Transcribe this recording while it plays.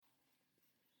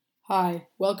Hi,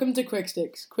 welcome to Quick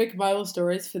Sticks, quick Bible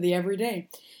stories for the everyday.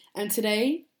 And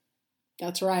today,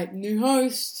 that's right, new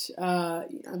host,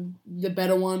 I'm the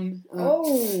better one.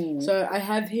 So I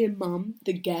have here Mum,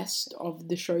 the guest of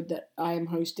the show that I am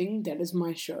hosting. That is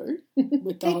my show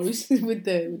with the host, with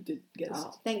the guest.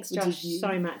 Oh, thanks, Josh,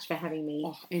 so much for having me.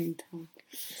 Oh, anytime.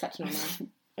 Such an honour.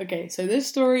 Okay, so this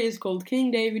story is called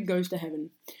King David Goes to Heaven.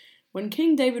 When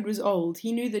King David was old,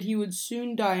 he knew that he would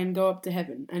soon die and go up to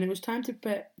heaven, and it was time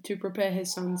to prepare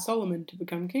his son Solomon to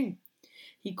become king.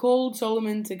 He called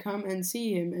Solomon to come and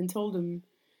see him and told him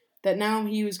that now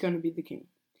he was going to be the king.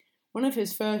 One of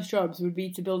his first jobs would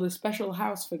be to build a special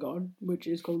house for God, which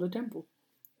is called a temple.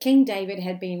 King David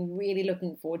had been really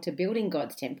looking forward to building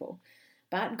God's temple,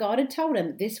 but God had told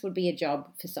him this would be a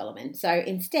job for Solomon. So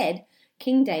instead,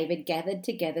 King David gathered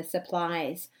together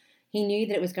supplies. He knew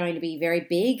that it was going to be very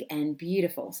big and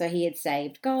beautiful, so he had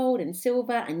saved gold and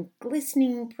silver and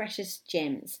glistening precious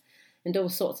gems and all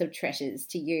sorts of treasures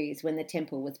to use when the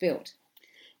temple was built.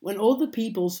 When all the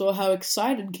people saw how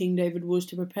excited King David was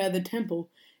to prepare the temple,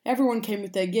 everyone came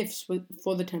with their gifts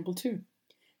for the temple too.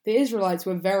 The Israelites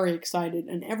were very excited,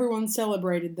 and everyone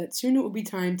celebrated that soon it would be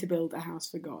time to build a house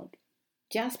for God.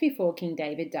 Just before King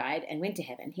David died and went to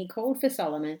heaven, he called for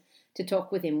Solomon to talk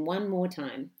with him one more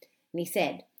time, and he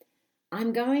said,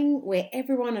 "I'm going where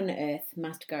everyone on earth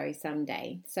must go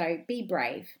someday, so be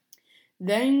brave."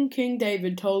 Then King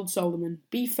David told Solomon,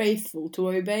 "Be faithful to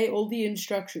obey all the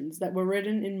instructions that were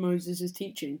written in Moses'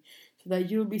 teaching, so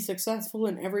that you will be successful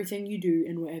in everything you do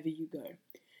and wherever you go."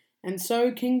 And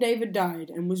so King David died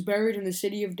and was buried in the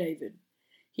city of David.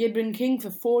 He had been king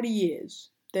for 40 years.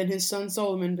 Then his son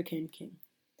Solomon became king.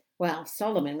 Well,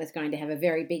 Solomon was going to have a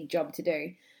very big job to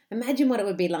do. Imagine what it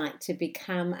would be like to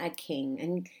become a king.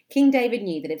 And King David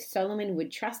knew that if Solomon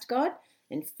would trust God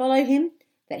and follow him,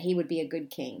 that he would be a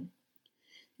good king.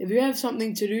 If you have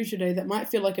something to do today that might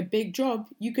feel like a big job,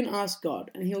 you can ask God,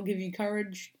 and He'll give you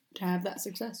courage to have that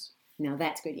success. Now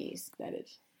that's good news. That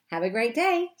is. Have a great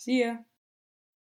day. See ya.